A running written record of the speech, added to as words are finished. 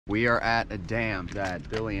We are at a dam that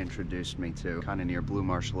Billy introduced me to, kind of near Blue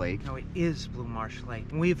Marsh Lake. No, it is Blue Marsh Lake.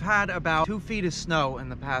 We've had about 2 feet of snow in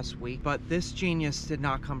the past week, but this genius did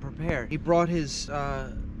not come prepared. He brought his,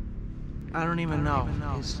 I don't even know,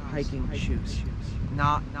 his hiking shoes.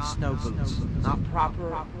 Not snow boots. Not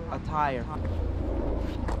proper attire.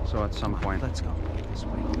 So at some point... Let's go this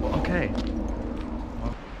way. Okay.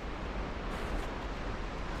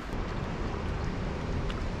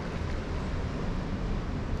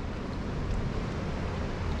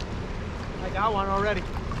 I got one already.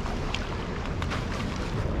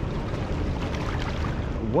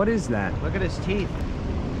 What is that? Look at his teeth.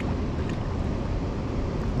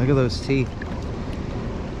 Look at those teeth.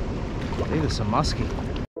 They are some musky.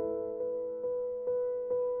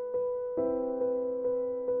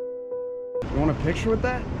 You want a picture with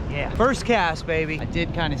that? Yeah. First cast, baby. I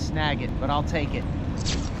did kind of snag it, but I'll take it.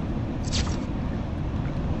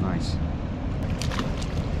 Nice.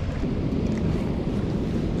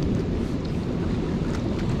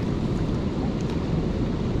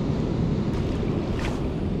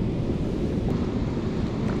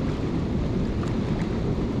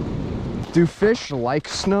 Do fish like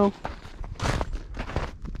snow?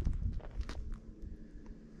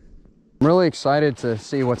 I'm really excited to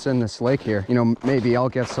see what's in this lake here. You know, maybe I'll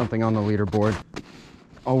get something on the leaderboard.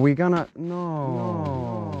 Are we gonna?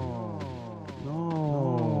 No.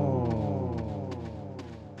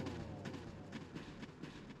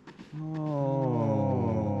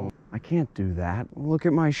 No. I can't do that. Look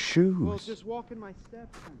at my shoes. Well, just walk in my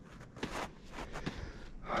steps then.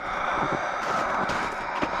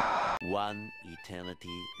 One eternity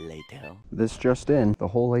later. This just in, the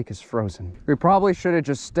whole lake is frozen. We probably should have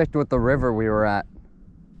just sticked with the river we were at.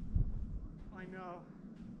 I know.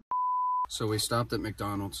 So we stopped at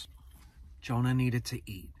McDonald's. Jonah needed to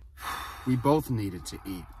eat. We both needed to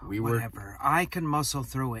eat. Whatever. I can muscle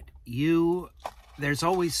through it. There's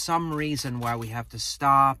always some reason why we have to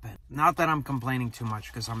stop. Not that I'm complaining too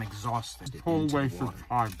much because I'm exhausted. Whole waste of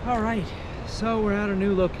time. All right, so we're at a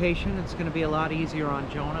new location. It's going to be a lot easier on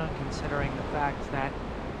Jonah considering the fact that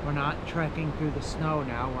we're not trekking through the snow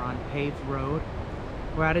now. We're on paved road.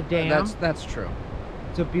 We're at a dam. That's true.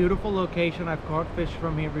 It's a beautiful location. I've caught fish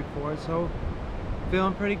from here before, so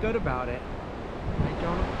feeling pretty good about it. Right,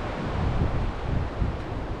 Jonah?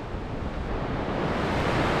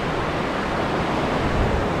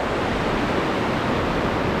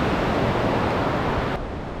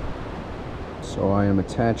 So I am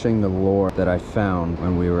attaching the lure that I found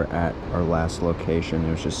when we were at our last location.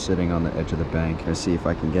 It was just sitting on the edge of the bank to see if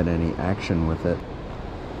I can get any action with it.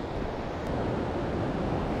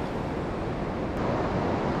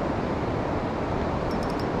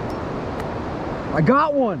 I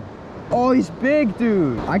got one! Oh, he's big,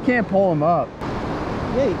 dude. I can't pull him up.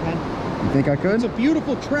 Yeah, you can. You think I could? It's a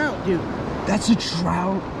beautiful trout, dude. That's a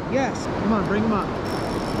trout? Yes. Come on, bring him up.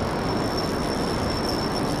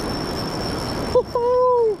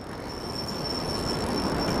 Woohoo!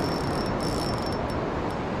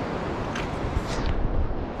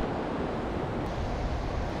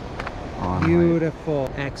 Beautiful.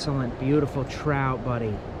 Excellent. Beautiful trout,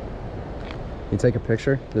 buddy. You take a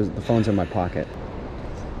picture? The phone's in my pocket.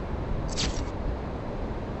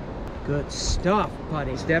 Good stuff,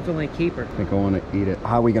 buddy. It's definitely a keeper. I think I want to eat it.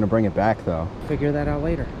 How are we going to bring it back, though? Figure that out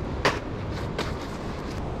later.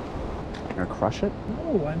 Gonna crush it?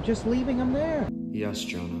 No, I'm just leaving him there. Yes,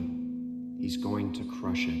 Jonah. He's going to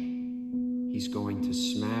crush it. He's going to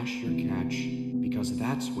smash your catch because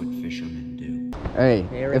that's what fishermen do. Hey,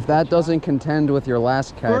 if that doesn't contend with your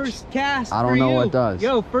last catch, first cast I don't know what does.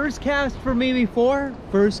 Yo, first cast for me before,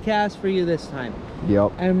 first cast for you this time.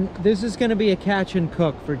 Yep. And this is going to be a catch and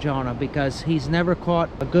cook for Jonah because he's never caught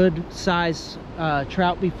a good size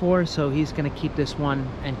trout before, so he's going to keep this one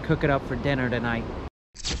and cook it up for dinner tonight.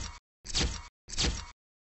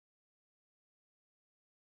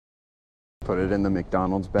 Put it in the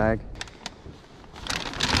McDonald's bag.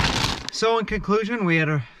 So in conclusion, we had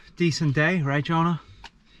a decent day, right, Jonah?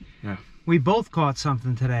 Yeah. We both caught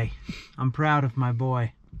something today. I'm proud of my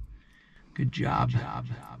boy. Good job.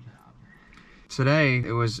 Today,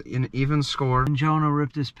 it was an even score. And Jonah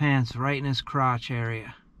ripped his pants right in his crotch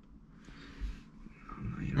area.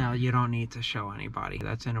 Now, you don't need to show anybody.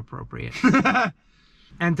 That's inappropriate.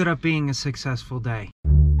 Ended up being a successful day.